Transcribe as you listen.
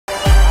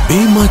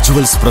Bema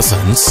Jewels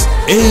presents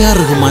A.R.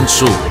 Rahman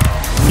Show.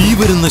 ഈ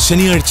വരുന്ന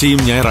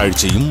ശനിയാഴ്ചയും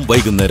ഞായറാഴ്ചയും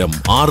വൈകുന്നേരം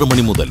 6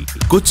 മണി മുതൽ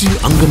കൊച്ചി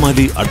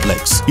അങ്കമാലി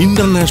അഡ്ലക്സ്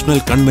ഇന്റർനാഷണൽ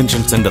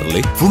കൺവെൻഷൻ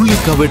സെന്ററിലെ ഫുള്ളി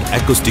കവേർഡ്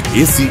അക്കോസ്റ്റിക്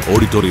AC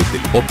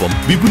ഓഡിറ്റോറിയത്തിൽ ഒപ്പം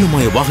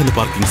വിപുലമായ വാഹന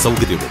പാർക്കിംഗ്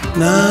സൗകര്യവും.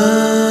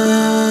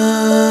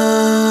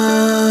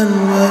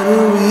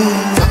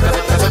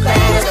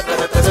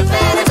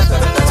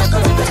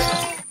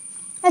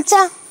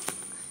 അച്ഛാ,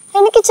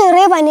 എനിക്ക്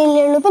ചെറിയ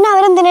പനിയല്ലേ ഉള്ളൂ, പിന്നെ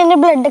അവരെന്തിനാ എന്റെ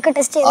ബ്ലഡ് ഒക്കെ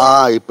ടെസ്റ്റ് ചെയ്യും?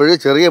 ഇപ്പോഴും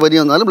ചെറിയ പനി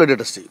വന്നാലും ബ്ലഡ്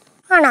ടെസ്റ്റ് ചെയ്യും.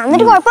 ആണോ?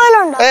 എന്നിട്ട് കുഴപ്പമില്ല?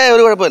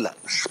 ഒരു കുഴപ്പമില്ല.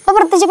 അപ്പൊ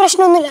പ്രത്യേകിച്ച്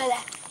പ്രശ്നമൊന്നുമില്ലല്ലേ?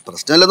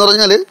 പ്രശ്നമില്ലെന്ന്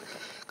പറഞ്ഞാല്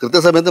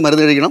കൃത്യസമയത്ത്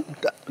മരുന്ന് കഴിക്കണം,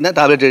 പിന്നെ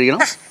ടാബ്ലറ്റ് കഴിക്കണം.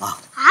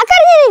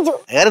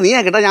 നീ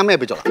കേട്ടാ ഞാൻ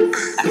ഏൽപ്പിച്ചോളാം.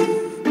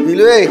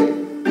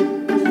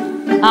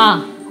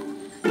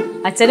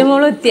 അച്ഛനും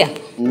മോളും എത്തിയ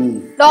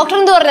ഡോക്ടർ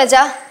എന്ത്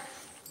പറഞ്ഞാ?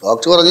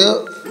 ഡോക്ടർ പറഞ്ഞു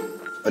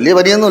വലിയ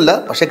പനിയൊന്നുമില്ല,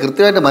 പക്ഷെ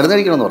കൃത്യമായിട്ട് മരുന്ന്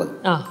കഴിക്കണം പറഞ്ഞു.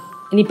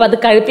 ഇനിയിപ്പൊ അത്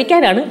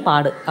കഴിപ്പിക്കാനാണ്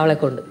പാട് അവളെ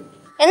കൊണ്ട്.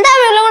 എന്താ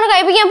വെള്ളം കൊണ്ട്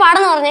കഴിപ്പിക്കാൻ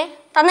പാടെന്ന് പറഞ്ഞേ?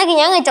 തന്നേക്ക്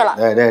ഞാൻ കഴിച്ചോളാം.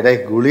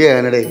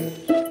 ഗുളികയാണേ.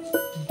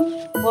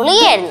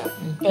 ഗുളികയായിരുന്നു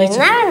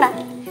എന്നാ വേണ്ട.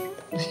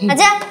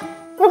 അച്ഛാ,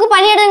 നമുക്ക്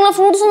പനിയായിട്ട് നിങ്ങൾ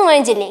ഫ്രൂട്ട്സ് ഒന്നും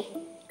വാങ്ങിച്ചില്ലേ?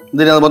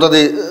 എന്തിനാ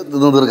മൊത്തത്തിൽ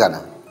തീർക്കാനാ?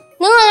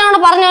 നിങ്ങൾ എന്നോട്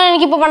പറഞ്ഞോ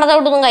എനിക്കിപ്പോ പണ്ടത്തെ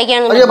തൊട്ടൊന്നും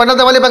കഴിക്കാനൊന്നും.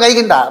 പണ്ടത്തെ പോലെ ഇപ്പൊ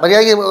കഴിക്കണ്ട.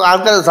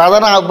 ആൾക്കാർ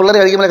സാധാരണ പിള്ളേർ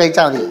കഴിക്കുമ്പോൾ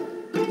കഴിച്ചാൽ മതി.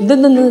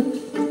 ഇതെന്തെന്ന്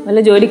വല്ല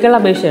ജോലിക്കുള്ള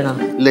അപേക്ഷയാണോ?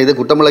 ഇല്ല, ഇത്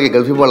കുട്ടമ്പിള്ളക്ക്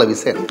ഗൾഫിൽ പോകാനുള്ള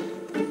വിസയാണ്.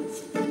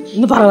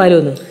 ഇന്ന്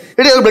പറവാലോന്ന്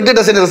ബ്ലഡ്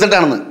ടെസ്റ്റിന്റെ റിസൾട്ട്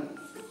ആണെന്ന്.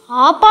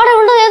 ആ പാടെ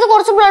ഉണ്ട്,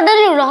 കുറച്ച് ബ്ലഡ്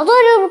അല്ലേ ഉള്ളൂ,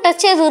 അതൊരു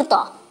ടെസ്റ്റ് ചെയ്ത് തീർത്താ.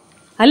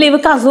 അല്ല,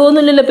 ഇവക്ക്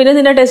അസുഖമൊന്നുമില്ലല്ലോ, പിന്നെ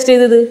നിന്നെ ടെസ്റ്റ്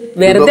ചെയ്തത്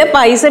വെറുതെ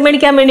പൈസ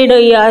മേടിക്കാൻ വേണ്ടിട്ടോ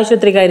ഈ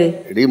ആശുപത്രിക്കാര്?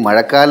 എടീ,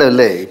 മഴക്കാലം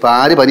അല്ലേ, ഇപ്പൊ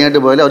ആര് പനിയായിട്ട്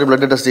പോയാലും അവര്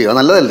ബ്ലഡ് ടെസ്റ്റ് ചെയ്യും,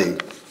 നല്ലതല്ലേ?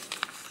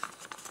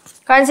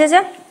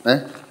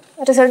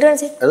 റിസൾട്ട്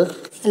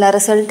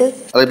റിസൾട്ട്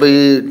അതിപ്പോ ഈ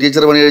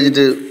ടീച്ചർ പണി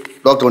കഴിഞ്ഞിട്ട്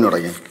ഡോക്ടർ പണി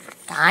തുടങ്ങി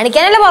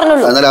കാണിക്കാനല്ലേ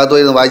പറഞ്ഞുള്ളൂ. എന്നാലും അകത്ത്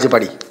പോയി വായിച്ച്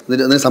പടി.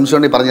 സംശയം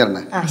ഉണ്ടെങ്കിൽ പറഞ്ഞു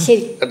തരണേ.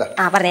 ശരി കേട്ടോ?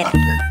 പറഞ്ഞേരാം.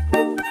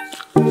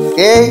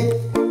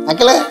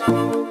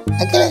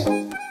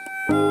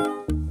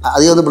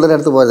 അധികം ഒന്ന് പിള്ളേരെ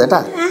അടുത്ത് പോയത് കേട്ടാ.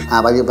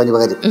 പനി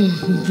പകരും.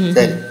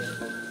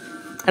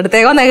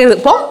 അടുത്തേക്ക് വന്നേക്കരുത്,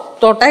 പോ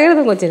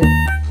തൊട്ടേക്കരുത് കൊച്ചിന്.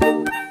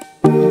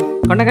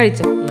 കൊണ്ട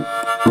കഴിച്ചോ?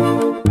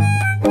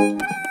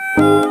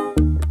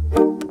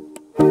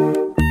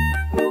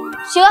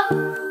 ശിവ,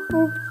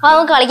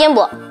 നമുക്ക് കളിക്കാൻ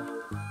പോവാ.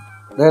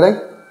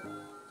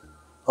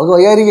 അവൾക്ക്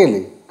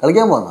വയ്യായിരിക്കല്ലേ?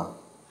 കളിക്കാൻ പോന്നാ?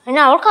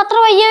 അവൾക്ക് അത്ര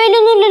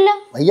വയ്യാവില്ലൊന്നും ഇല്ലല്ലോ.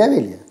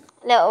 വയ്യാവില്ല?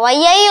 അല്ല,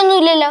 വയ്യായി ഒന്നും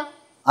ഇല്ലല്ലോ.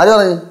 ആര്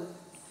പറഞ്ഞു?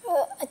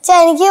 അച്ഛാ,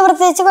 എനിക്ക്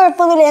പ്രത്യേകിച്ച്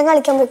കുഴപ്പമൊന്നുമില്ല, ഞാൻ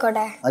കളിക്കാൻ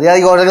പോയിക്കോട്ടെ.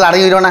 മര്യാദക്ക്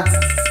അടങ്ങി വരുവാണേ.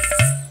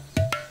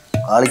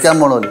 കളിക്കാൻ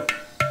പോണല്ലോ.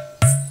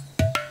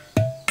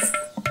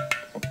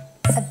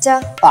 അച്ഛാ,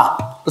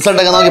 റിസൾട്ട്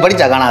ഒക്കെ നോക്കി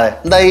പഠിച്ചാ കാണാതെ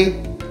എന്തായി?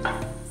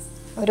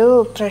 ഒരു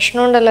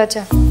പ്രശ്നമുണ്ടല്ലോ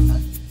അച്ഛാ.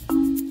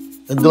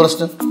 എന്ത്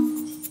പ്രശ്നം?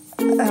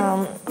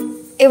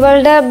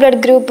 ഇവളുടെ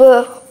ബ്ലഡ് ഗ്രൂപ്പ്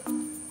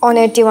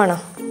O-നെഗറ്റീവ് ആണ്.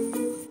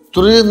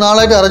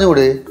 നാളായിട്ട്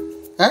അറിഞ്ഞുകൂടെ?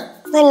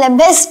 നല്ല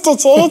ബെസ്റ്റ്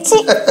ചേച്ചി.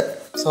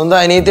 സ്വന്തം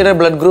അനിയത്തിയുടെ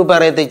ബ്ലഡ് ഗ്രൂപ്പ്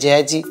അറിയാത്ത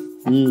ചേച്ചി.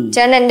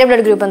 ചേട്ടൻ എന്റെ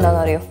ബ്ലഡ് ഗ്രൂപ്പ്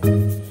എന്താണെന്ന് അറിയോ?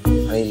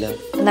 അറിയില്ല.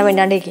 എന്താ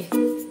വേണ്ടാണ്ടേക്ക്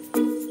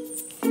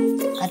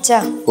അച്ഛാ.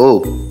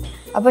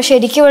 അപ്പൊ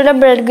ശരിക്കും ഇവളുടെ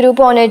ബ്ലഡ്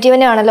ഗ്രൂപ്പ് O-നെഗറ്റീവ്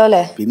തന്നെ ആണല്ലോ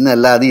അല്ലേ?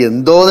 പിന്നല്ല, അത്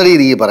എന്തോന്നടി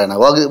നീ പറയണ.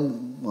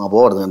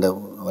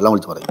 വെള്ളം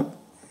വിളിച്ച് പറയും.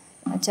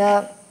 അച്ഛാ,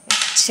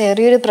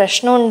 ചെറിയൊരു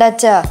പ്രശ്നമുണ്ട്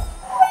അച്ഛാ.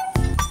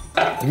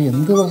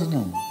 എന്ത്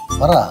പ്രശ്നം?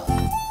 പറ.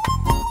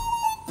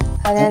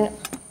 ഞാൻ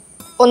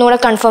ഒന്നുകൂടെ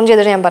കൺഫേം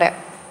ചെയ്തിട്ട് ഞാൻ പറയാം.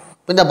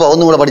 പിന്നെ അപ്പൊ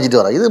ഒന്നും കൂടെ പഠിച്ചിട്ട്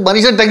പറ. ഇത്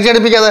മനുഷ്യൻ ടെൻഷൻ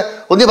അടിപ്പിക്കാതെ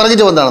ഒന്നി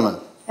പറഞ്ഞിട്ട് എന്താണെന്ന്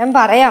ഞാൻ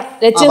പറയാം.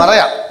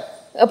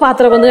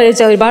 പാത്രം ഒന്ന്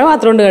കഴിച്ചാൽ ഒരുപാട്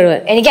പാത്രം ഉണ്ട്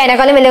കഴുകാൻ. എനിക്ക്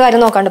അതിനേക്കാളും വലിയ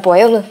കാര്യം നോക്കാണ്ട്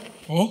പോയൊന്ന്.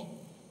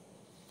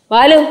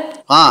 വാലു,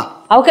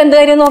 അവക്ക് എന്ത്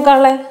കാര്യം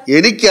നോക്കാനുള്ളേ?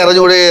 എനിക്ക്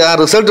അറിഞ്ഞൂടെ, ആ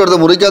റിസൾട്ട് എടുത്ത്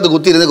മുറിക്കകത്ത്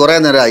കുത്തിയിരുന്ന് കുറെ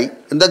നേരമായി.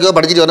 എന്തൊക്കെയോ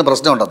പഠിച്ചിട്ട് വന്ന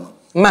പ്രശ്നം ഉണ്ടെന്ന്.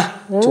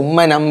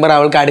 ചുമ്മാ നമ്പർ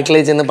അവൾക്ക്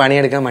അടുക്കളയിൽ ചെന്ന്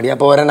പണിയെടുക്കാൻ മതി.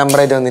 അപ്പൊ ഓരോ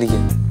നമ്പറായിട്ട്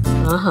വന്നിരിക്കും.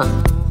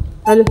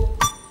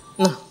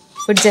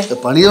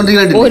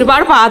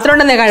 ഒരുപാട് പാത്രം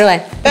ഉണ്ടെന്നേ കഴുകാൻ.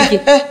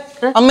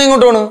 അമ്മ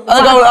ഇങ്ങോട്ട് പോണു,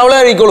 അതൊക്കെ അവളെ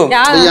കഴിക്കോളും.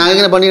 ഞാൻ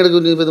ഇങ്ങനെ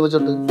പണിയെടുക്കും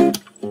വെച്ചോട്ട്.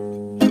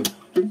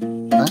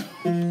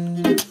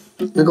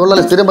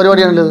 കൊള്ളാലോ, സ്ഥിരം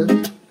പരിപാടിയാണല്ലോ ഇത്.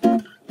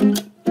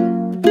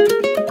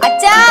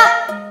 അച്ഛാ,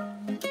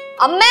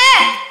 അമ്മേ,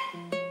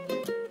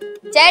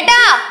 ചേട്ടാ.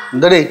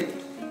 എന്താടേ?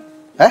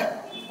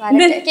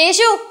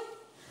 കേശു,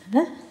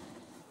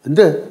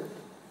 എന്ത്?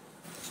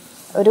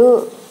 ഒരു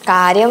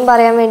കാര്യം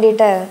പറയാൻ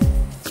വേണ്ടിട്ട്.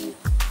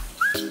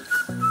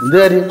 എന്ത്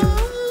കാര്യം?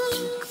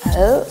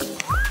 അത്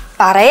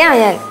പറയാം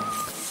ഞാൻ.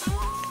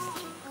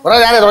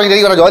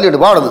 ജോലിയുണ്ട്,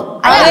 പോടുന്നു.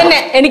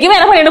 എനിക്ക്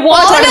വേറെ പണിയുണ്ട്,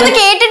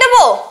 കേട്ടിട്ട്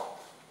പോ.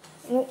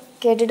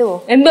 കേട്ടിട്ട് പോ.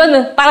 എന്തോന്ന്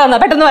പറയാ,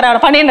 പെട്ടെന്ന് പറയാം.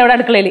 പണിയുണ്ട് അവിടെ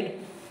അടുക്കളയില്.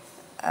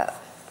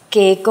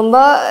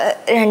 കേക്കുമ്പോ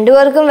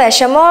രണ്ടുപേർക്കും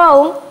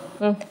വിഷമമാവും.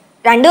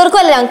 രണ്ടുപേർക്കും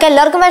അല്ല, ഞങ്ങൾക്ക്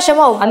എല്ലാവർക്കും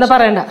വിഷമമാവും. അന്ന്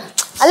പറയണ്ട.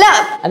 അല്ല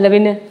അല്ല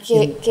പിന്നെ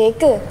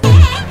കേക്ക്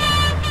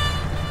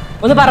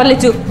ഒന്ന്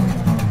പറലിച്ചു.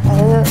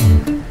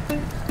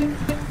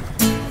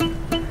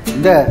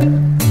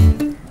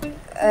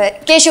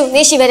 കേശു,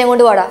 നീ ശിവനെ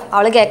കൊണ്ട് പോടാ,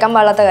 അവള് കേൾക്കാൻ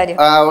പാടാത്ത കാര്യം.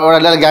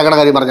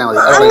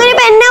 അങ്ങനെ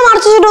എന്നെ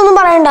മറച്ചിട്ടൊന്നും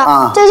പറയണ്ട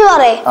ചേച്ചി.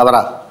 പറ.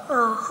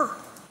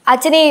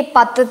 അച്ഛൻ ഈ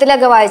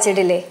പത്രത്തിലൊക്കെ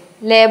വായിച്ചിട്ടില്ലേ,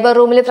 ലേബർ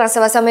റൂമിൽ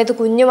പ്രസവ സമയത്ത്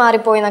കുഞ്ഞു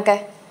മാറിപ്പോയിന്നൊക്കെ?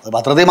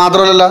 പത്രത്തിൽ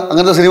മാത്രമല്ല,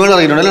 അങ്ങനത്തെ സിനിമകൾ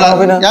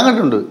ഇറങ്ങിയിട്ടുണ്ട്, ഞാൻ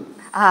കണ്ടിട്ടുണ്ട്.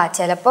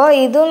 ചിലപ്പോ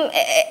ഇതും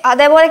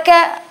അതേപോലെയൊക്കെ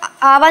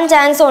ആവാൻ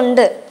ചാൻസ്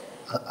ഉണ്ട്.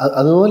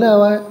 അതുപോലെ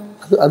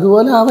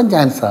ആവാൻ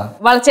ചാൻസാ?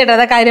 വളച്ചേട്ടാ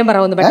അതാ കാര്യം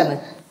പറയുന്നു പെട്ടെന്ന്.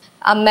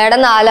 അമ്മയുടെ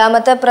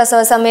 4ാമത്തെ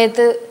പ്രസവ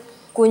സമയത്ത്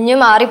കുഞ്ഞ്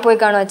മാറിപ്പോയി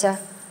കാണും അച്ഛാ.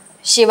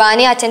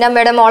 ശിവാനി അച്ഛൻ്റെ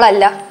അമ്മയുടെ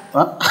മോളല്ല.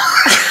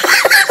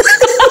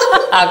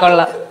 ആ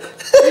കൊള്ളാം.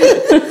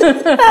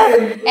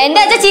 എന്റെ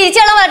അച്ഛൻ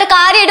ചിരിച്ചോളം പറഞ്ഞിട്ട്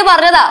കാര്യമായിട്ട്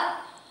പറഞ്ഞതാ.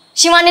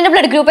 ശിവാനിന്റെ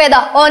ബ്ലഡ് ഗ്രൂപ്പ്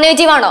ഏതാ? ഓ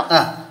നെഗറ്റീവ് ആണോ?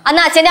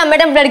 അന്ന് അച്ഛന്റെ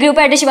അമ്മയുടെ ബ്ലഡ് ഗ്രൂപ്പ്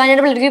ആയിട്ട്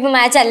ശിവാനിയുടെ ബ്ലഡ് ഗ്രൂപ്പ്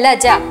മാച്ച് അല്ല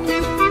അച്ഛാ.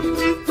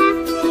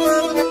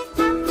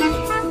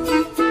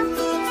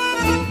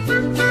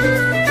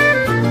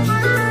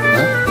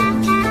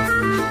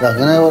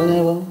 അങ്ങനെ പറഞ്ഞ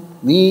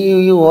നീ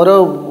ഓരോ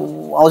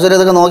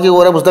അവസരത്തൊക്കെ നോക്കി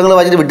ഓരോ പുസ്തകങ്ങൾ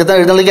വായിച്ചിട്ട് വിട്ടിത്തം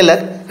എഴുന്നള്ളിക്കല്ലേ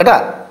കേട്ടാ.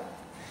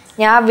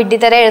 ഞാൻ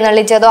വിഡ്ഢിത്തരം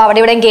എഴുന്നള്ളിച്ചതോ അവിടെ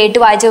ഇവിടെ കേട്ട്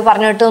വായിച്ചോ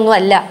പറഞ്ഞിട്ടൊന്നും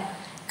അല്ല.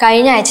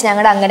 കഴിഞ്ഞ ആഴ്ച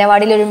ഞങ്ങളുടെ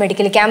അംഗനവാടിയിൽ ഒരു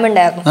മെഡിക്കൽ ക്യാമ്പ്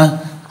ഉണ്ടായിരുന്നു.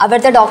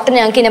 അവിടുത്തെ ഡോക്ടർ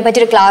ഞങ്ങൾക്ക് ഇതിനെപ്പറ്റി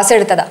ഒരു ക്ലാസ്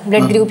എടുത്തതാ.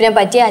 ബ്ലഡ് ഗ്രൂപ്പിനെ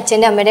പറ്റി,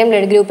 അച്ഛൻ്റെ അമ്മയുടെയും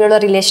ബ്ലഡ് ഗ്രൂപ്പിലുള്ള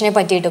റിലേഷനെ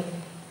പറ്റിയിട്ടും.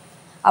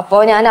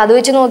 അപ്പോൾ ഞാൻ അത്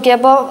വെച്ച്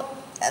നോക്കിയപ്പോൾ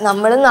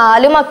നമ്മൾ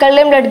 4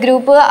 മക്കളുടെയും ബ്ലഡ്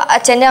ഗ്രൂപ്പ്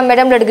അച്ഛൻ്റെ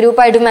അമ്മയുടെയും ബ്ലഡ്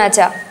ഗ്രൂപ്പായിട്ട്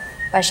മാച്ചാ.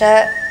 പക്ഷെ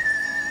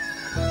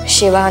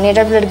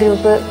ശിവാനിയുടെ ബ്ലഡ്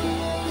ഗ്രൂപ്പ്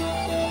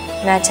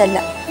മാച്ചല്ല.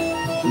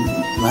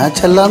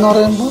 മാച്ചല്ല എന്ന്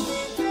പറയുമ്പോൾ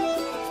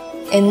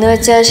എന്ന്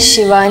വെച്ചാൽ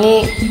ശിവാനി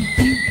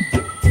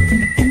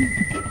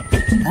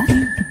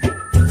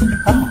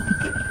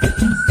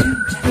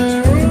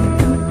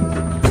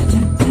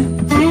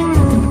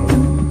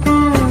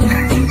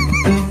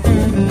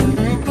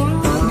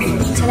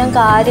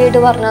കാര്യമായിട്ട്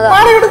പറഞ്ഞതാ.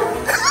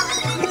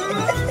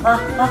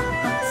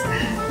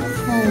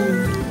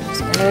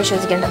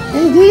 വിശ്വസിക്കണ്ട.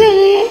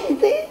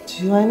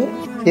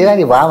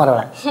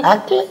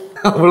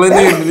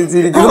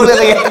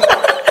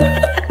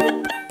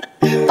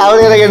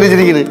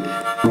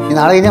 നീ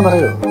നാളെ കഴിഞ്ഞാൽ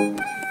പറയോ?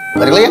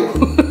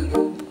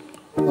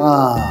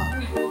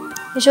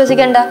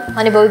 വിശ്വസിക്കണ്ട,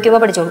 അനുഭവിക്കുമ്പോ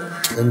പഠിച്ചോളൂ.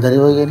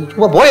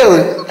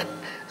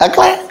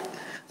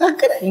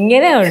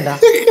 ഇങ്ങനെയുണ്ടോ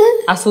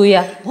അസൂയ?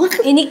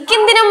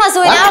 എനിക്കെന്തിനും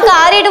അസൂയ? ഞാൻ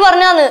കാര്യമായിട്ട്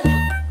പറഞ്ഞാന്ന്.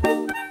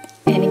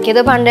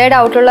 എനിക്കിത് പണ്ടേ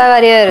ഡൗട്ടുള്ള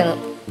കാര്യമായിരുന്നു.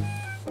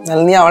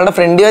 നീ അവളുടെ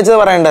ഫ്രണ്ട് വെച്ചത്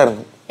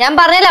പറയണ്ടായിരുന്നു. ഞാൻ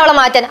പറഞ്ഞല്ലേ അവളെ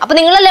മാറ്റാൻ. അപ്പൊ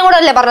നിങ്ങളെല്ലാം കൂടെ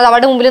അല്ലേ പറഞ്ഞത്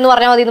അവളുടെ മുമ്പിൽ നിന്ന്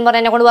പറഞ്ഞാൽ മതി എന്ന്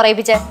പറഞ്ഞ എന്നെ കൊണ്ട്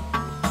പറയിപ്പിച്ചേ.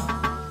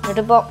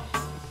 എന്നിട്ടിപ്പോ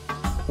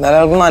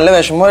നല്ല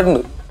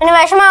വിഷമമായിട്ടുണ്ട്. പിന്നെ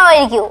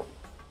വിഷമാവായിരിക്കൂ.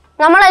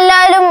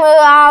 നമ്മളെല്ലാവരും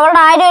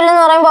അവളുടെ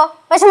ആര്യമില്ലെന്ന് പറയുമ്പോ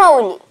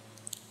വിഷമാവൂല്ലേ?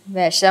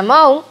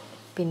 വിഷമാവും,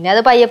 പിന്നെ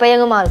അത് പയ്യെ പയ്യെ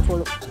അങ്ങ്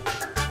മാറിക്കോളും.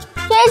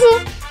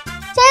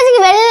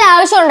 ചേച്ചിക്ക് വല്ല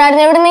ആവശ്യം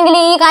ഉണ്ടായിരുന്നു എവിടെന്നെങ്കിലും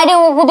ഈ കാര്യം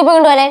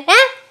കുത്തിപ്പോയിക്കൊണ്ട് പോലെ?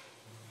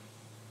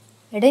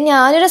 എടേ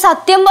ഞാനൊരു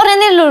സത്യം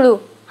പറഞ്ഞതല്ലേ,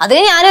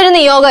 അതിന് ഞാനൊരു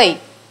നിയോഗമായി.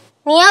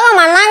 നിയോഗം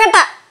മണ്ണാങ്കട്ട.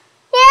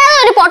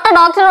 ഏതൊരു പൊട്ട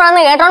ഡോക്ടർ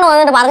വന്ന് കേട്ടോണ്ട്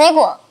വന്നിട്ട്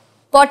പറഞ്ഞേക്കുവോ?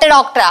 പൊട്ട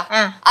ഡോക്ടറാ?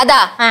 അതാ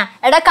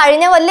എടാ,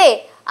 കഴിഞ്ഞ കൊല്ലേ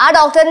ആ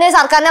ഡോക്ടറിന്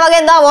സർക്കാരിന്റെ വക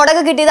എന്താ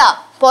അവാർഡൊക്കെ കിട്ടിയതാ.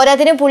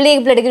 പോരാത്തിന് പുള്ളി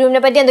ബ്ലഡ്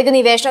ഗ്രൂപ്പിനെ പറ്റി എന്തൊക്കെ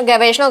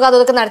ഗവേഷണമൊക്കെ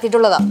അതൊക്കെ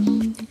നടത്തിയിട്ടുള്ളതാ.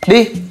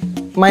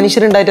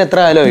 മനുഷ്യരുണ്ടായിട്ട് എത്ര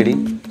കാലമായിടി?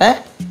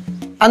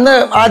 അന്ന്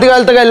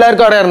ആദ്യകാലത്തൊക്കെ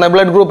എല്ലാവർക്കും അറിയാറുണ്ട്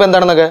ബ്ലഡ് ഗ്രൂപ്പ്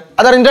എന്താണെന്നൊക്കെ.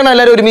 അതറിഞ്ഞിട്ടാണ്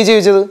എല്ലാവരും ഒരുമിച്ച്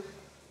ജീവിച്ചത്.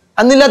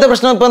 അന്നില്ലാത്ത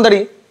പ്രശ്നം ഇപ്പൊ എന്താടി?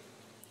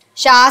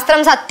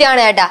 ശാസ്ത്രം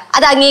സത്യമാണ് ചേട്ടാ,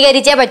 അത്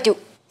അംഗീകരിച്ചേ പറ്റൂ.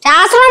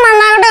 ശാസ്ത്രം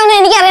മണ്ണാകട്ടെ ഒന്നും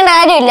എനിക്ക് അറിയേണ്ട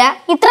കാര്യമില്ല.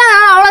 ഇത്ര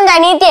നാൾ അവളെ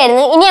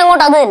അനിയത്തിയായിരുന്നു, ഇനി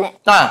അങ്ങോട്ട് അത് തന്നെ.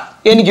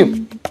 എനിക്കും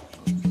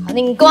അത്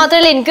നിങ്ങക്ക്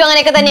മാത്രമല്ല, എനിക്കും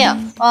അങ്ങനെയൊക്കെ തന്നെയാ.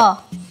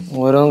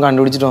 ഓരോന്നും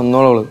കണ്ടുപിടിച്ചിട്ട്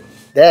വന്നോളൂ.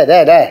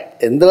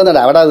 എന്ത് വന്നടാ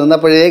അവിടെ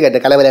നിന്നപ്പോഴേ കേട്ടെ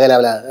കലവല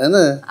കലവല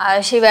എന്ന്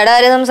ശിവയുടെ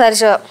കാര്യം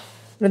സംസാരിച്ചോ?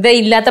 വെറുതെ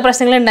ഇല്ലാത്ത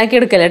പ്രശ്നങ്ങൾ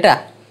ഉണ്ടാക്കിയെടുക്കല്ലേട്ടാ.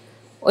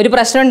 ഒരു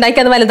പ്രശ്നം ഉണ്ടാക്കി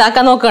അത്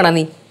വലുതാക്കാൻ നോക്കണം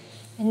നീ.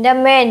 എന്റെ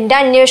അമ്മ, എന്റെ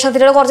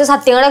അന്വേഷണത്തിലുള്ള കുറച്ച്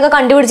സത്യങ്ങളൊക്കെ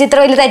കണ്ടുപിടിച്ച് ഇത്ര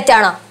വലിയ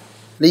തെറ്റാണോ?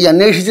 നീ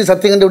അന്വേഷിച്ച്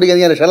സത്യം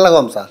കണ്ടുപിടിക്കാൻ ഷെർലക്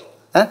ഹോംസാ?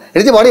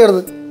 എടുത്ത് പാടി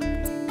വരുന്നത്.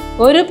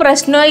 ഒരു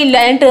പ്രശ്നവും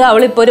ഇല്ലായിട്ട്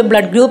അവളിപ്പോ ഒരു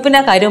ബ്ലഡ് ഗ്രൂപ്പിന്റെ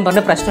കാര്യം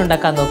പറഞ്ഞ് പ്രശ്നം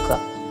ഉണ്ടാക്കാൻ നോക്കുക.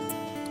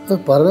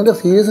 പറഞ്ഞതിന്റെ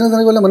സീരിയസ്നെസ്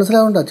എനിക്ക് വല്ല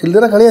മനസ്സിലാവണ്ട.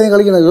 ചില്ലറ കളിയാ നീ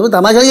കളിക്കുന്നത്.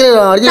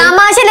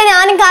 തമാശല്ല,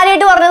 ഞാനും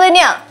കാര്യമായിട്ട് പറഞ്ഞത്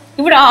തന്നെയാ.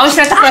 ഇവിടെ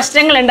ആവശ്യമായിട്ട്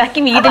പ്രശ്നങ്ങൾ ഉണ്ടാക്കി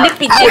വീടിന്റെ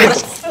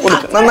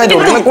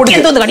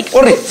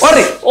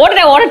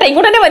ഓടട്ടെ,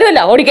 ഇങ്ങോട്ട് തന്നെ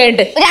വരുമല്ലോ.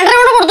 ഓടിക്കഴിഞ്ഞിട്ട് 2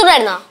 റൗണ്ട്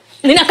കൊടുത്തിട്ടായിരുന്നോ?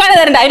 നിനക്കാണ്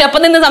തരണ്ട.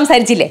 അതിനൊപ്പം നിന്ന്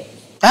സംസാരിച്ചില്ലേ?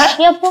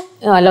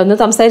 അല്ല, ഒന്നും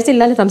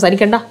സംസാരിച്ചില്ല.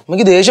 സംസാരിക്കണ്ട.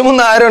 നമുക്ക്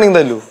ദേഷ്യമൊന്നും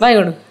ആരാണെങ്കിലും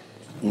വായിക്കോളൂ.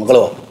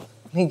 മക്കളോ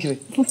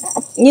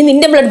നീ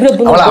നിന്റെ ബ്ലഡ്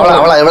ഗ്രൂപ്പ്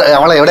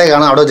അവളെ എവിടെ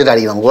കാണാം അവിടെ വെച്ചിട്ട്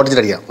അടിക്കണം,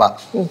 ഓടിച്ചിട്ട് അടിക്കാം.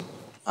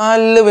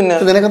 അല്ല പിന്നെ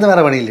നിനക്കൊന്നും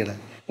വേറെ പണിയില്ലേടാ?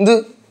 എന്ത്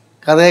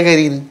കഥയൊക്കെ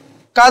ഇരിക്കുന്നു?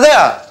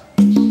 കഥയാ?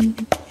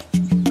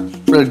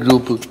 ബ്ലഡ്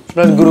ഗ്രൂപ്പ്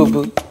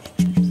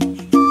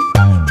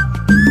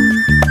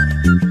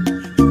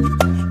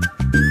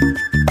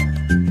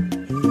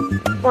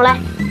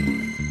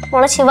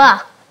മോളെ ശിവ,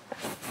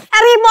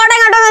 പോട്ടെ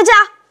കേട്ടോന്ന് വെച്ചാ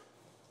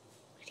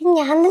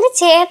ഞാൻ തന്നെ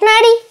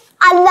ചേട്ടനാടി.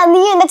 അല്ല,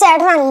 നീ എന്റെ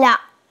ചേട്ടനല്ല.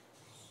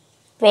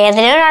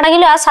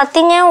 വേദനയോടാണെങ്കിലും ആ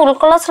സത്യം ഞാൻ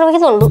ഉൾക്കൊള്ളാൻ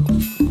ശ്രമിക്കുന്നുണ്ട്.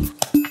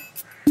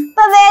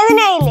 ഇപ്പൊ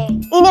വേദനയായില്ലേ,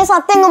 ഇനി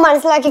സത്യം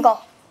മനസ്സിലാക്കിക്കോ.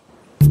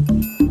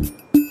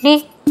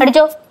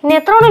 അടിച്ചോ, ഇനി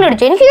എത്ര കൊണ്ടല്ലോ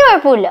അടിച്ചോ, എനിക്ക്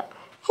കുഴപ്പമില്ല.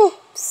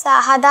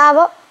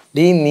 സഹതാപം.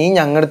 നീ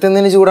ഞങ്ങളുടെ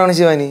എന്തിനു ചൂടാണ്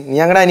ശിവാനി? നീ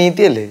ഞങ്ങളുടെ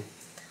അനിയത്തിയല്ലേ?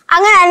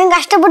 അങ്ങനെ ആരും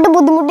കഷ്ടപ്പെട്ട്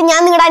ബുദ്ധിമുട്ടി ഞാൻ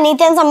നിങ്ങളുടെ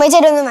അനിയത്തിയാൻ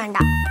സമ്മതിച്ചൊന്നും വേണ്ട.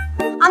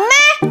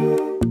 അമ്മേ,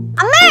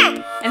 അമ്മേ.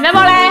 എന്നാ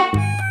മോളെ?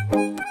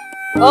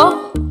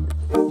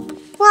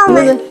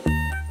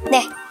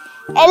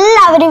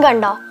 എല്ലാവരും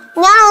കണ്ടോ?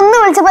 ഞാൻ ഒന്ന്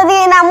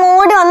വിളിച്ചപ്പോഴത്തേക്ക് അമ്മ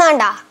ഓടി വന്ന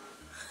കണ്ടാ?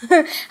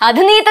 അത്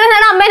നീ ഇത്ര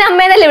നേരം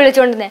അമ്മേനല്ലേ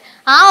വിളിച്ചോണ്ടിരുന്നേ?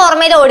 ആ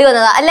ഓർമ്മയിൽ ഓടി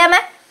വന്നതാ അല്ലേ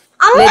അമ്മേ?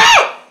 അമ്മേ,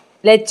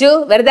 ലച്ചു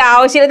വെറുതെ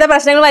ആവശ്യമില്ലാത്ത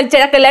പ്രശ്നങ്ങൾ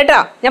വലിച്ചെടുക്കല്ല കേട്ടോ.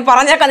 ഞാൻ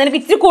പറഞ്ഞേക്കാം, നിനക്ക്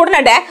ഇച്ചിരി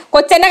കൂടണേ.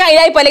 കൊച്ചെന്റെ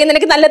കയ്യിലായിപ്പോ, അല്ലെങ്കിൽ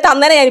നിനക്ക് നല്ല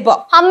തന്നെ ഞാനിപ്പോ.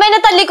 അമ്മേനെ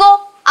തല്ലിക്കോ,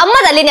 അമ്മ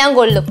തല്ലി ഞാൻ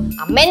കൊള്ളും.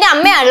 അമ്മേന്റെ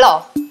അമ്മയാണല്ലോ.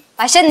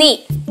 പക്ഷെ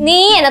നീ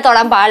എന്നെ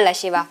തൊടാൻ പാടില്ല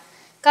ശിവ.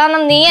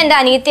 കാരണം നീ എന്റെ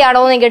അനിയത്തിയാണോ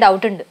എന്ന് എനിക്ക്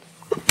ഡൗട്ട് ഉണ്ട്.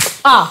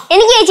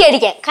 എനിക്ക് ചേച്ചി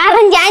അടിക്കാം,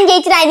 കാരണം ഞാൻ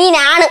ചേച്ചിയുടെ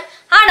അനിയനാണ്.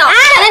 ആണോ?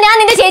 ഞാൻ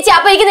നിന്റെ ചേച്ചി,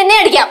 അപ്പൊ എനിക്ക് നിന്നെ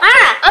അടിക്കാം.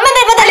 അമ്മ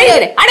ഇപ്പൊ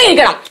തല്ലിക്കോരെ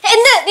അടങ്ങിക്കണം.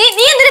 എന്ത്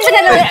നീ എന്തിനാ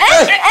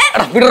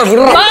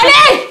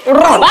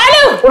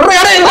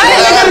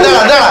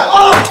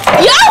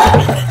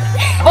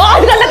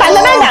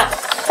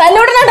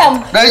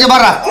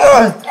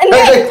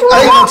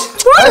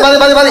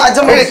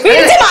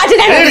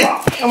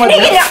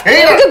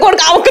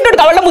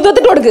അവളുടെ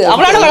മുഖത്തിട്ട് കൊടുക്ക്.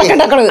 അവളാണ്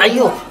വിളക്കുണ്ടാക്കണത്.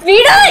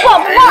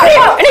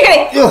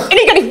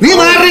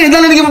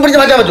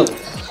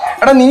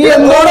 എടാ നീ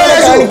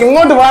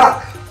ഇങ്ങോട്ട് വാടാ.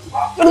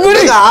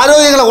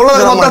 ആരോഗ്യങ്ങളെ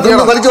ഉള്ളവരെ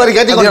മൊത്തം വലിച്ചു വാരി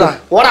കയറ്റി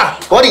പോടാ.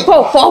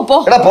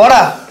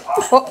 പോടാ.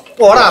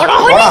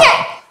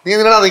 നീ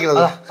എന്തിനാ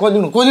നിൽക്കുന്നത്?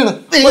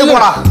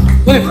 പോടാ.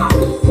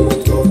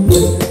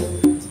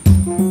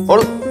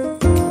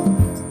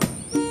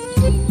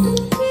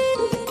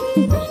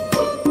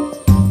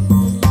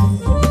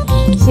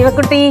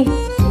 ശിവക്കുട്ടി,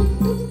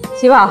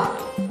 ശിവ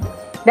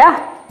ഡാ,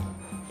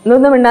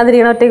 ഇന്നൊന്നും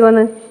മിണ്ടാതിരിക്കണം. ഒറ്റയ്ക്ക്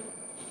വന്ന്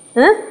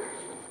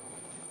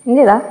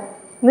എന്റേതാ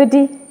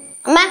പറ്റി?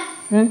 അമ്മ,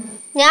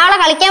 ഞാൻ അവളെ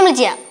കളിക്കാൻ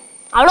വിളിച്ചാ,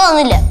 അവള്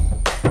വന്നില്ല.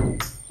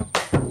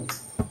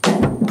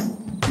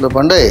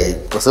 പണ്ടേ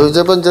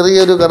പ്രസവിച്ചപ്പം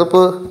ചെറിയൊരു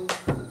കറുപ്പ്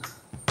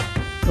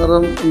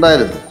നിറം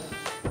ഉണ്ടായിരുന്നു.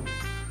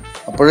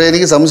 അപ്പോഴേ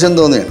എനിക്ക് സംശയം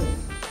തോന്നിയാണ്.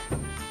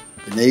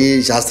 പിന്നെ ഈ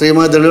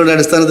ശാസ്ത്രീയമായ തെളിവുകളുടെ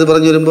അടിസ്ഥാനത്തിൽ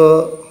പറഞ്ഞു വരുമ്പോൾ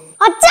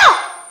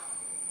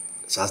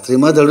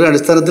ശാസ്ത്രീയമായ തെളിവുകളുടെ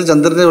അടിസ്ഥാനത്തിൽ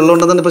ചന്ദ്രന്റെ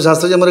വെള്ളമുണ്ടെന്നാണ് ഇപ്പൊ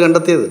ശാസ്ത്രജ്ഞന്മാർ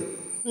കണ്ടെത്തിയത്.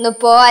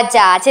 ഇന്നിപ്പോ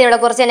അച്ഛൻ ഇവിടെ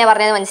കുറച്ച് തന്നെ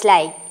പറഞ്ഞത്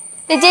മനസ്സിലായി.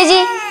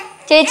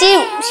 ചേച്ചി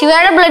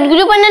ശിവയുടെ ബ്ലഡ്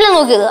ഗ്രൂപ്പ് തന്നെയല്ലേ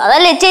നോക്കിയത്?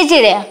 അതല്ലേ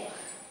ചേച്ചിയുടെ?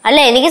 അല്ല,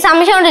 എനിക്ക്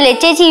സംശയമുണ്ട്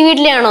ചേച്ചി ഈ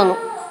വീട്ടിലാണോന്ന്.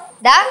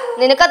 ഡാ,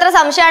 നിനക്കത്ര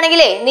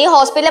സംശയമാണെങ്കിലേ നീ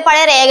ഹോസ്പിറ്റലിലെ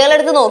പഴയ രേഖകൾ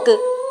എടുത്ത് നോക്ക്.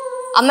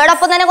 അമ്മയുടെ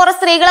ഒപ്പം തന്നെ കുറെ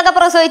സ്ത്രീകളൊക്കെ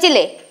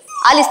പ്രസവിച്ചില്ലേ?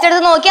 ആ ലിസ്റ്റ്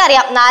എടുത്ത് നോക്കിയാ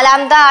അറിയാം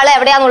 4ാമത്തെ ആള്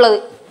എവിടെയാന്നുള്ളത്.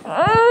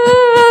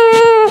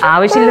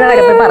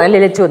 ആവശ്യമില്ലാതെ പറയല്ലേ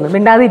ലച്ചു, ഒന്നും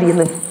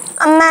മിണ്ടാതിരിക്കുന്നു.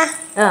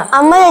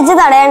 അമ്മ ചേച്ചി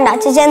തടയണ്ട.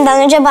 ചേച്ചി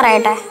എന്താന്ന് വെച്ചാൽ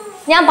പറയട്ടെ.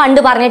 ഞാൻ പണ്ട്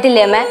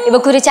പറഞ്ഞിട്ടില്ലേ അമ്മ,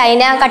 ഇവക്കൊരു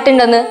ചൈന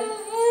കട്ടുണ്ടെന്ന്.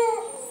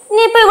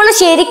 ഇനിയിപ്പോ ഇവള്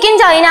ശരിക്കും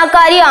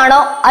ചൈനക്കാരിയാണോ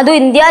അതോ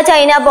ഇന്ത്യ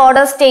ചൈന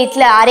ബോർഡർ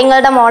സ്റ്റേറ്റിലെ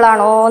ആര്യങ്ങളുടെ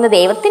മോളാണോ എന്ന്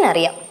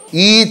ദൈവത്തിനറിയാം.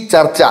 ഈ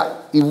ചർച്ച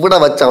ഇവിടെ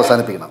വച്ച്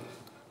അവസാനിപ്പിക്കണം.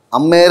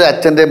 അമ്മേരെ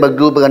അച്ഛൻ്റെ ബ്ലഡ്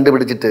ഗ്രൂപ്പ്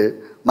കണ്ടുപിടിച്ചിട്ട്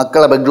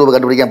മക്കളെ ബ്ലഡ് ഗ്രൂപ്പ്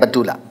കണ്ടുപിടിക്കാൻ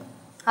പറ്റൂല.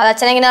 അത്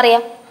അച്ഛനെങ്ങനെ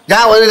അറിയാം?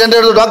 ഞാൻ എൻ്റെ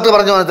അടുത്ത് ഡോക്ടർ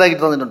പറഞ്ഞു മനസ്സിലാക്കി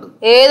തന്നിട്ടുണ്ട്.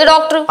 ഏത്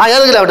ഡോക്ടർ?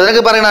 ഏതെങ്കിലും ആവട്ടെ,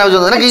 നിനക്ക് പറയണ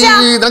ആവശ്യം.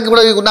 നിനക്ക്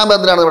ഇവിടെ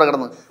കുന്നാമ്പത്തിനാണ് ഇവിടെ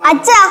കിടന്നത്.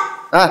 അച്ഛാ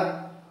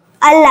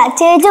അല്ല,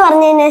 ചേച്ചി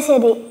പറഞ്ഞതിനാ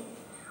ശരി.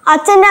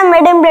 അച്ഛൻ്റെ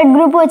അമ്മയുടെയും ബ്ലഡ്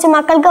ഗ്രൂപ്പ് വെച്ച്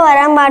മക്കൾക്ക്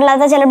വരാൻ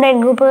പാടില്ലാത്ത ചില ബ്ലഡ്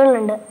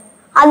ഗ്രൂപ്പുകളുണ്ട്.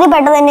 അതിൽ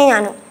പെട്ടത് തന്നെ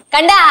ഞാനും.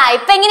 കണ്ടാ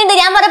ഇപ്പൊ എങ്ങനെയുണ്ട്?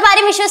 ഞാൻ പറഞ്ഞപ്പോ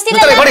ആരും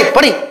വിശ്വസിച്ചില്ല.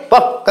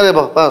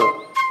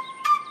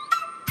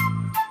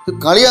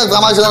 കളിയാ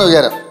തമാശ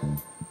വിചാരം.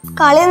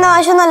 കളിയൊന്നും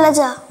ആവശ്യമൊന്നുമല്ല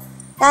അച്ഛാ.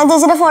 ഞാൻ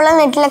ചേച്ചിയുടെ ഫോണിലെ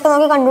നെറ്റിലൊക്കെ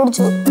നോക്കി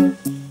കണ്ടുപിടിച്ചു.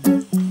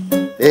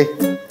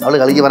 അവള്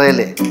കളിക്ക്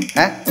പറയല്ലേ?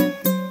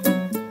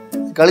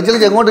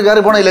 കളിച്ചിലേക്ക് എങ്ങോട്ട്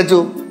കയറി പോണേ ലച്ചു?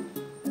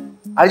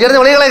 അടിച്ചെടുത്ത്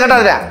വിളികളെ കേട്ടാ.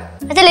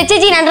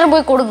 ചേച്ചി രണ്ടു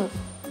പോയി കൊടുക്കും.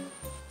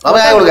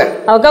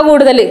 അവക്കാ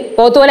കൂടുതല്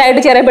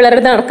പോത്തുപോലായിട്ട് ചെറിയ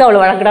പിള്ളേരുടെ നടക്കാം. അവള്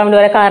വഴക്കിടാൻ വേണ്ടി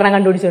വരെ കാരണം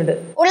കണ്ടുപിടിച്ചോണ്ട്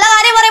ഉള്ള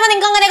കാര്യം പറയുമ്പോ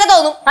നിങ്ങൾക്ക് അങ്ങനെയൊക്കെ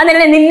തോന്നും. അതെ,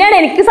 നിന്നാണ്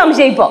എനിക്ക്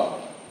സംശയം. ഇപ്പൊ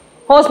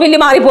ഹോസ്പിറ്റലിൽ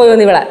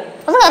മാറിപ്പോയോന്ന് ഇവളെ.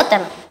 അത്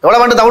കറക്റ്റാണ്. എവിടെ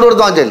വേണ്ട തവിട്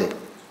കൊടുത്ത് വാങ്ങിച്ചല്ലേ?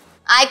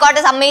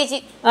 ആയിക്കോട്ടെ, സമ്മതിച്ച്.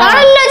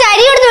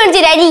 അരി കൊടുത്ത്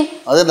മേടിച്ചില്ല. അരി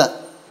അതന്നെ.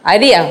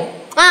 അരിയാ?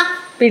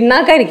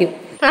 പിണ്ണാക്കായിരിക്കും.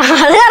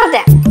 അത്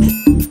കറക്റ്റാ.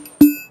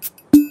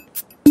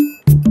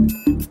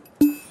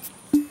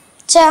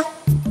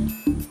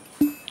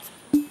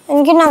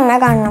 എനിക്കെന്റെ അമ്മയെ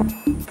കാണണം.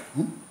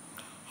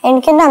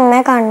 എനിക്കെന്റെ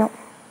അമ്മയെ കാണണം.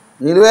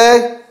 നീലുവേ,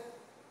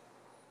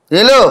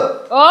 നീലു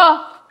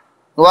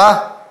വാ.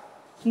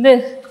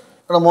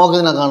 മോക്ക്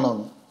ഇതിനെ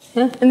കാണണമെന്ന്.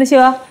 എന്ത്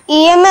ശിവ?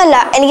 EM അല്ല,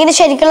 എനിക്കെന്റെ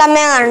ശരിക്കുള്ള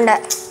അമ്മയെ കാണണ്ടേ.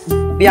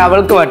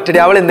 അവൾക്ക് പറ്റടി.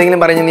 അവൾ എന്തെങ്കിലും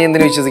പറഞ്ഞ് നീ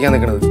എന്തിനു വിശ്വസിക്കാൻ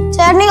നിൽക്കണത്?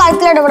 ചേട്ടന്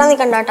കളത്തിലോട്ട് ഇവിടെ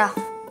നിൽക്കണ്ടാട്ടാ.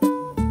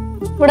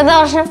 ഇവിടുത്തെ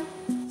പ്രശ്നം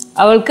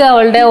അവൾക്ക്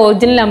അവളുടെ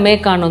ഒറിജിനൽ അമ്മയെ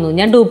കാണുന്നു.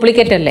 ഞാൻ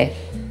ഡ്യൂപ്ലിക്കേറ്റ് അല്ലേ?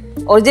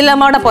 ഒറിജിനൽ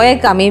അമ്മ അവിടെ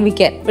പോയേക്കാം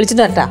മീമിക്കാൻ.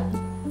 വിളിച്ചിട്ട് വരട്ടാ.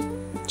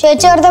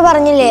 ചേച്ചി അവിടുത്തെ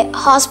പറഞ്ഞില്ലേ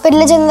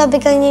ഹോസ്പിറ്റലിൽ ചെന്ന്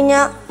തപ്പിക്കഴിഞ്ഞ്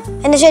കഴിഞ്ഞാൽ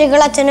എന്റെ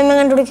ശരിക്കുള്ള അച്ഛനമ്മ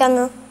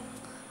കണ്ടുപിടിക്കാന്ന്.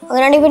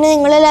 അങ്ങനെയാണെങ്കിൽ പിന്നെ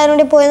നിങ്ങളെല്ലാവരും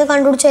കൂടി പോയെന്ന്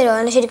കണ്ടുപിടിച്ചു തരുമോ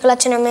എന്റെ ശരിക്കുള്ള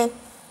അച്ഛനമ്മയെ?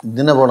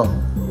 ഇതിനെ പോണം.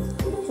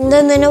 ഇന്ന്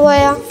തന്നെ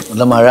പോയാ?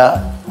 നല്ല മഴ.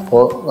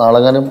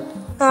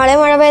 നാളെ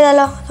മഴ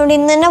പെയ്താലോ? അതുകൊണ്ട്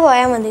ഇന്ന് തന്നെ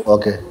പോയാൽ മതി.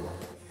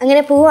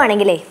 അങ്ങനെ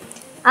പോവുകയാണെങ്കിലേ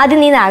ആദ്യം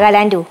നീ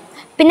നാഗാലാൻഡ് പോകും,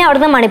 പിന്നെ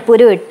അവിടുന്ന്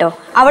മണിപ്പൂർ വിട്ടോ,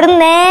 അവിടുന്ന്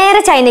നേരെ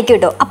ചൈനയ്ക്ക്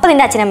വിട്ടോ. അപ്പൊ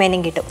നിന്റെ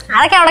അച്ഛനമ്മേനും കിട്ടും.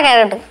 അതൊക്കെ അവിടെ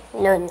കയറിട്ട്.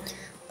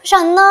 പക്ഷെ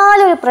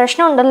എന്നാലും ഒരു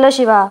പ്രശ്നം ഉണ്ടല്ലോ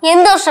ശിവ.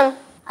 എന്ത് പ്രശ്നം?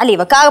 അല്ല,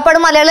 ഇവക്ക്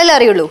ആകപ്പാടും മലയാളമല്ലേ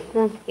അറിയുള്ളൂ.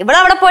 ഇവിടെ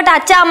അവിടെ പോയിട്ട്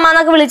അച്ഛ അമ്മ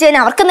എന്നൊക്കെ വിളിച്ചു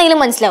കഴിഞ്ഞാൽ അവർക്ക് എന്തെങ്കിലും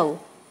മനസ്സിലാവൂ?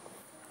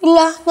 ഇല്ല,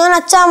 ഞാൻ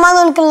അച്ഛ അമ്മ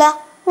എന്ന് വിളിക്കില്ല.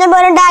 ഞാൻ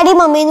വേറെ ഡാഡി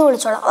മമ്മീന്ന്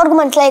വിളിച്ചോളാം. അവർക്ക്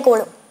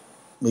മനസ്സിലായിക്കോളും.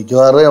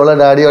 മിക്കവാറും അവളെ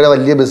ഡാഡി അവിടെ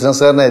വലിയ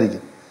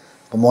ബിസിനസ്സുകാരനായിരിക്കും.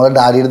 അപ്പം മോളെ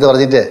ഡാഡി എടുത്ത്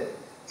പറഞ്ഞിട്ടേ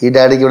ഈ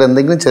ഡാഡിക്ക് ഇവിടെ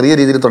എന്തെങ്കിലും ചെറിയ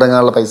രീതിയിൽ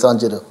തുടങ്ങാനുള്ള പൈസ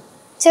വാങ്ങിച്ചു തരുമോ?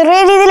 ചെറിയ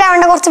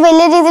രീതിയിലാവണ്ട, കുറച്ച്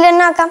വലിയ രീതിയിൽ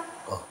തന്നെ ആക്കാം.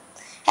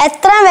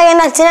 എത്രയും വേഗം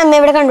അച്ഛനും അമ്മയും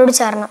ഇവിടെ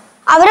കണ്ടുപിടിച്ചേരണം.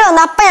 അവര്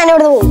വന്ന് അപ്പ ഞാൻ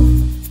ഇവിടുന്ന് പോകും.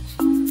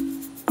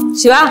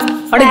 ശിവ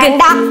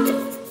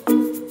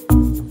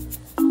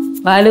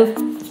ബാലു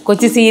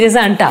കൊച്ചി സീരിയസ്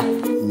ആണ് കേട്ടാ.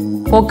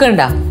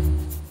 പൊക്കണ്ടാ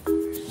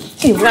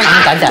ഇവിടാണ്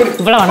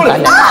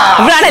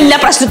എല്ലാ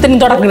പ്രശ്നത്തിനും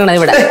തുടങ്ങണത്.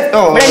 ഇവിടെ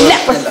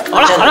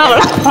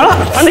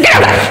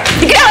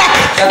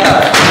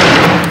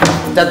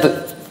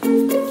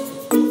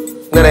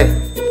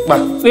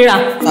വീടാ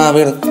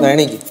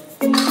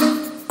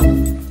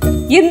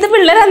എന്ത്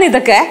പിള്ളേരാന്ന്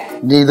ഇതൊക്കെ?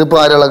 ഇതിപ്പോ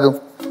ആരിളക്കും?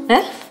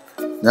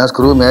 ഞാൻ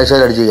സ്ക്രൂ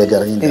മേശാരി അടിച്ച് കയറ്റി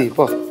ഇറങ്ങി.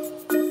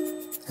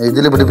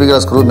 ഇതില്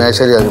പിടിപ്പിക്കുന്ന സ്ക്രൂ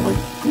മേശാരി ആകെ പോയി.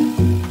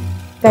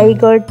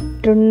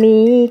 കൈകൊട്ടുണ്ണി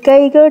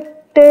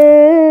കൈകൊട്ട്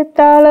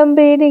താളം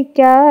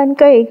പിടിക്കാൻ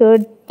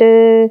കൈകൊട്ട്,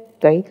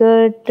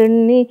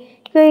 കൈകൊട്ടുണ്ണി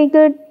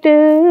കൈകൊട്ട്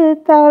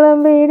താളം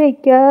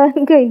പിടിക്കാൻ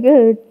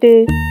കൈകൊട്ട്.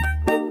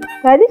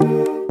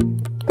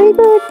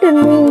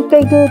 കൈകൊട്ടുണ്ണി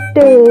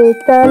കൈകൊട്ട്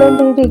താളം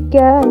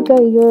പിടിക്കാൻ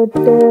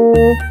കൈകൊട്ട്.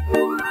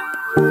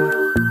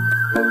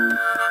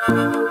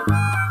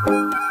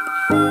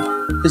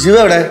 ശിവ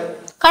എവിടെ?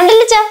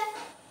 കണ്ടില്ല ചാ.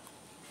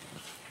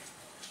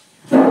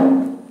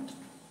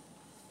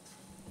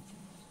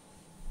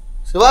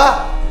 ശിവ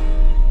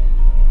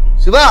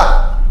ശിവ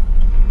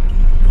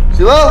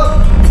ശിവ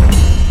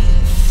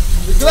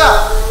ശിവ ശിവ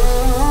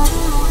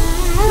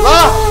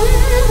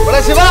ഇവിടെ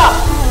ശിവ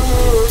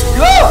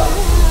ശിവ.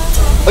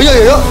 അയ്യോ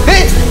അയ്യോ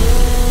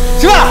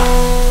ശിവ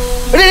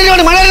എടി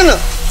എടി മഴ ഇരുന്ന്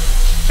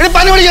എടി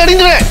പനി പിടിക്കുക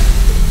എടീൻ്റെ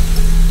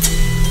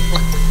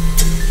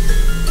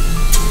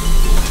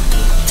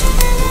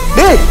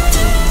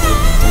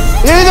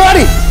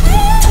പാടി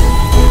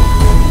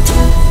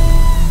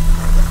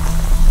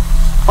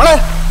മോളെ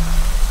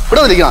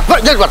ഇവിടെ നിൽക്കണം.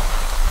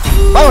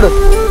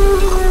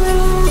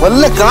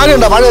 വല്ല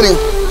കാര്യമുണ്ടോ മഴ?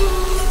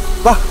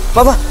 വാ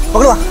വാ വാ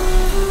മകള് വാ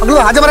മകള്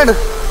വാ. അച്ഛൻ പറയണ്ട്.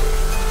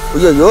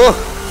 അയ്യോ അയ്യോ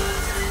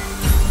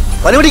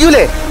പനി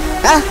പിടിക്കൂലേ?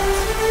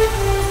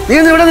 നീ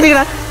എന്തിനാ ഇവിടെ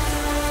നിൽക്കണ?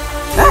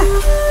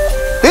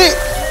 നീ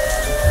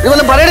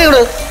വല്ലതും പറയണേ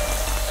ഇവിടെ.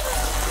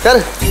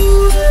 കയറി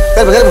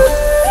കയറി കയറി.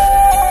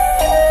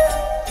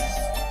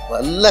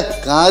 വല്ല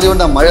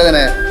കാര്യമുണ്ടാ മഴ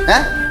തന്നെ?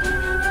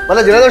 വല്ല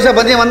ജലദോഷ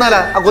പനിയെ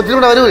വന്നാലാ ആ കൊച്ചിനും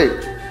കൂടെ വരൂലേ?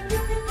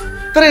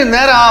 ഇത്രയും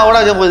നേരം ആ ഓടാ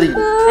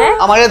പോയിരിക്കും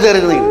ആ മഴയത്ത് കയറി.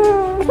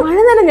 മഴ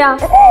നനഞ്ഞാ?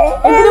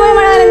 എന്തിനു പോയി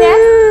മഴ നനഞ്ഞേ?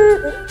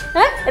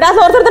 എടാ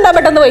സോർത്തെടുത്തിട്ടാ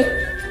പെട്ടെന്ന് പോയി.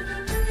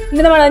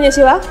 എന്തിനാ മഴ നനഞ്ഞ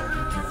ശിവ?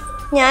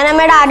 ഞാൻ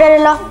അമ്മയുടെ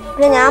ആരുമല്ലോ.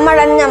 പിന്നെ ഞാൻ മഴ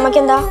നനഞ്ഞ അമ്മയ്ക്ക്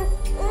എന്താ?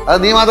 അത്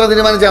നീ മാത്രം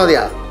തീരുമാനിച്ചാ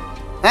മതിയാ?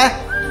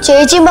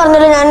 ചേച്ചിയും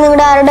പറഞ്ഞല്ലോ ഞാൻ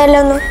നിങ്ങളുടെ ആരുടെ അല്ല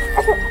ഒന്ന്.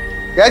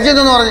 ചേച്ചി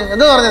എന്തോന്ന് പറഞ്ഞു?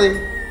 എന്തോ പറഞ്ഞത്?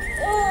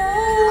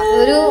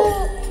 അതൊരു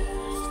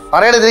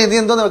പറയടേ. നീ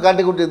എന്തോന്ന്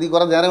കാട്ടിക്കുട്ടി? നീ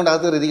കുറെ നേരം കൊണ്ട്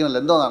അകത്ത് ഇരിക്കണല്ലോ.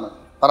 എന്തോന്നാണ്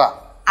പറ.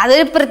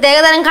 അതൊരു പ്രത്യേക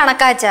തരം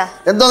കണക്കാച്ചാ.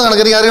 എന്തോന്ന്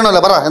കണക്ക്? എനിക്ക്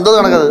അറിയണല്ലോ. പറ എന്തോ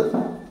കണക്കത്?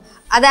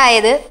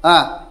 അതായത്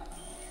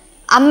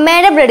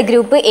അമ്മയുടെ ബ്ലഡ്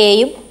ഗ്രൂപ്പ്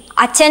എയും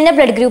അച്ഛൻ്റെ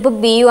ബ്ലഡ് ഗ്രൂപ്പ്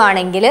ബിയും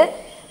ആണെങ്കിൽ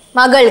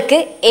മകൾക്ക്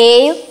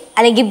എയും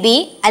അല്ലെങ്കിൽ ബി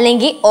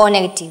അല്ലെങ്കിൽ ഒ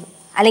നെഗറ്റീവ്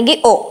അല്ലെങ്കിൽ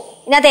ഒ,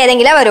 ഇതിനകത്ത്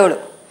ഏതെങ്കിലും വരുള്ളൂ.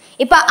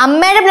 ഇപ്പൊ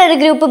അമ്മയുടെ ബ്ലഡ്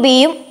ഗ്രൂപ്പ്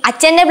ബിയും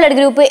അച്ഛൻ്റെ ബ്ലഡ്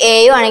ഗ്രൂപ്പ്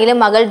എയും ആണെങ്കിൽ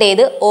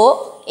മകളുടേത് ഒ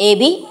എ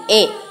ബി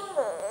എ.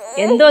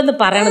 എന്തോന്ന്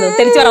പറയണത്?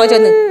 തിരിച്ചു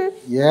പറഞ്ഞു.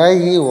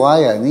 ഈ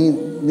വായ നീ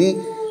നീ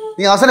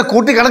നീ അവസാനം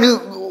കൂട്ടി കണക്ക്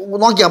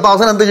നോക്കി. അപ്പൊ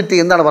അവസാനം എന്ത് കിട്ടി?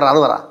 എന്താണ് പറ, അത്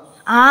പറ.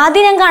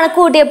 ആദ്യം ഞാൻ കണക്ക്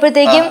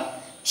കൂട്ടിയപ്പോഴത്തേക്കും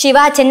ശിവ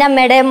അച്ഛൻ്റെ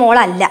അമ്മയുടെ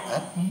മോളല്ല.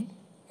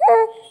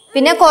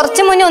 പിന്നെ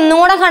കുറച്ച് മുന്നേ ഒന്നും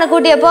കൂടെ കണക്ക്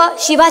കൂട്ടിയപ്പോ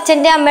ശിവ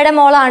അച്ഛൻ്റെ അമ്മയുടെ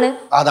മോളാണ്.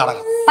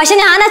 പക്ഷെ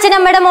ഞാൻ അച്ഛൻ്റെ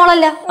അമ്മയുടെ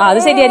മോളല്ല. അത്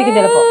ശരിയായിരിക്കും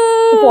ചിലപ്പോ.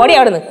 പോടി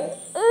അവിടുന്ന്.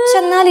 പക്ഷെ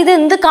എന്നാൽ ഇത്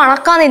എന്ത്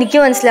കണക്കാന്ന് എനിക്ക്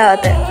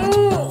മനസ്സിലാവാത്ത.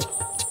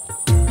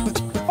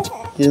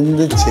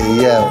 എന്ത്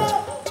ചെയ്യാ?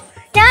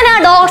 ഞാൻ ആ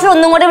ഡോക്ടർ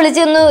ഒന്നും കൂടെ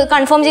വിളിച്ച് ഒന്ന്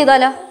കൺഫേം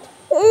ചെയ്താലോ?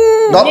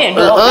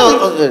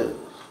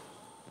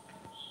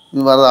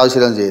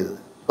 ആവശ്യമില്ലാന്ന് ചെയ്തത്.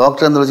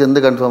 ഡോക്ടർ എന്താ വെച്ചാൽ എന്ത്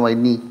കൺഫേം ആയി?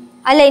 ഇനി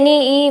അല്ല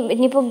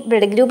ഇനിയിപ്പോ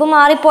ബ്ലഡ് ഗ്രൂപ്പ്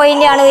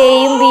മാറിപ്പോയിന്റെയാണ്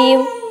എയും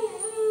ബിയും.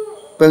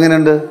 ഇപ്പൊ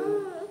എങ്ങനെയുണ്ട്?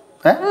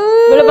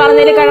 ഇവിടെ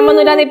പറഞ്ഞതിൽ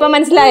കഴമ്പൊന്നുമില്ലാന്ന് ഇപ്പൊ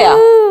മനസ്സിലായോ?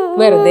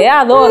 വെറുതെ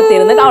അത്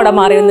ഓർത്തിരുന്ന് അവിടെ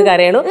മാറി നിന്ന്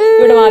കരയണു,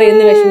 ഇവിടെ മാറി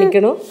നിന്ന്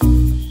വിഷമിക്കണു.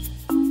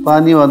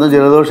 പനി വന്ന്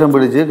ജലദോഷം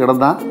പിടിച്ച്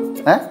കിടന്ന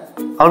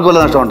അവൾക്ക് വല്ല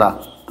നഷ്ടമുണ്ടാ?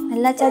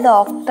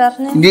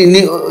 ഡോക്ടറിന്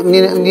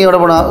നീ എവിടെ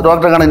പോണ?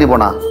 ഡോക്ടറെ കാണാൻ ഇനി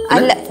പോണാ?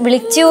 അല്ല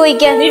വിളിച്ചു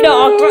ചോദിക്കാൻ. നീ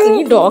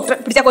ഡോക്ടറെ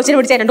പിടിച്ചാ കൊച്ചിനെ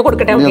പിടിച്ചാ രണ്ടു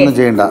കൊടുക്കട്ടെ. നീ ഒന്നും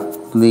ചെയ്യണ്ട.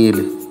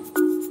 നീല്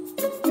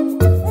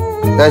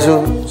കേശു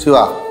ശിവ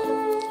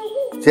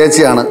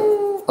ചേച്ചിയാണ്,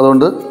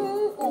 അതുകൊണ്ട്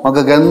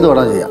മക്കൾക്ക് എന്ത്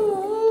വേണം ചെയ്യാം.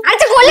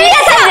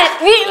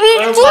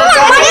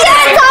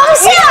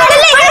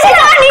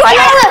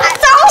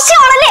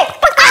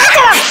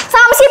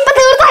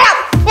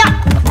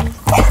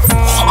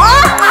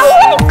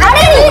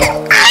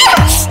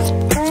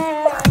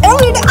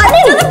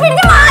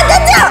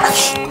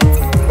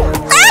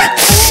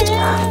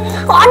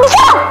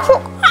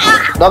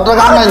 ഡോക്ടറെ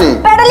കാണാൻ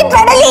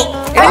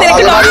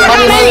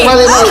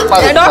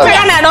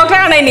ഡോക്ടറെ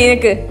കാണാൻ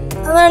നിനക്ക്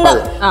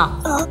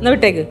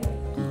വിട്ടേക്ക്.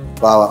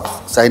 പാവ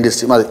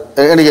സയന്റിസ്റ്റ് മതി.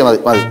 എനിക്ക് മതി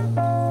മതി.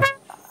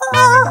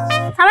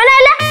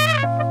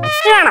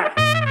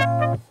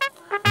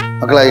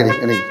 മക്കളായി എനിക്ക്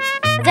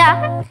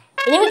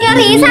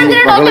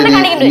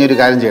ഇനി ഒരു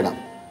കാര്യം ചെയ്യണം.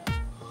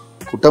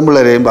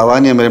 കുട്ടമ്പിള്ളേരെയും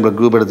ഭവാനിയമ്മരെയും ബ്ലഡ്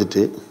ഗ്രൂപ്പ്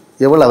എടുത്തിട്ട്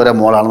എവൾ അവരെ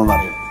മോളാണെന്ന്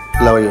അറിയും.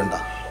 എല്ലാ വഴിയുണ്ടോ?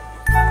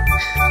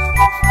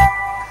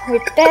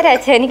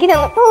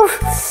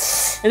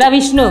 എടാ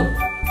വിഷ്ണു,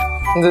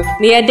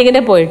 നീ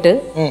ആറ്റിങ്ങിന്റെ പോയിട്ട്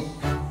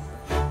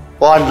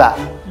പോണ്ട.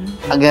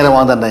 അങ്ങനെ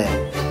മോൻ തന്നെ.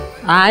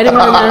 ആരും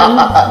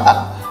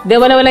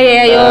ഇതേപോലെ പോലെ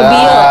എയോ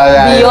ബിയോ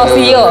ബിയോ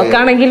സിയോ ഒക്കെ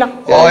ആണെങ്കിലോ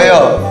ഓയോ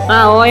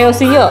ഓയോ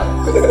സിയോ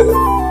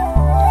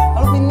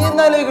പിന്നെ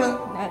എന്താ ആലോചിക്കണേ?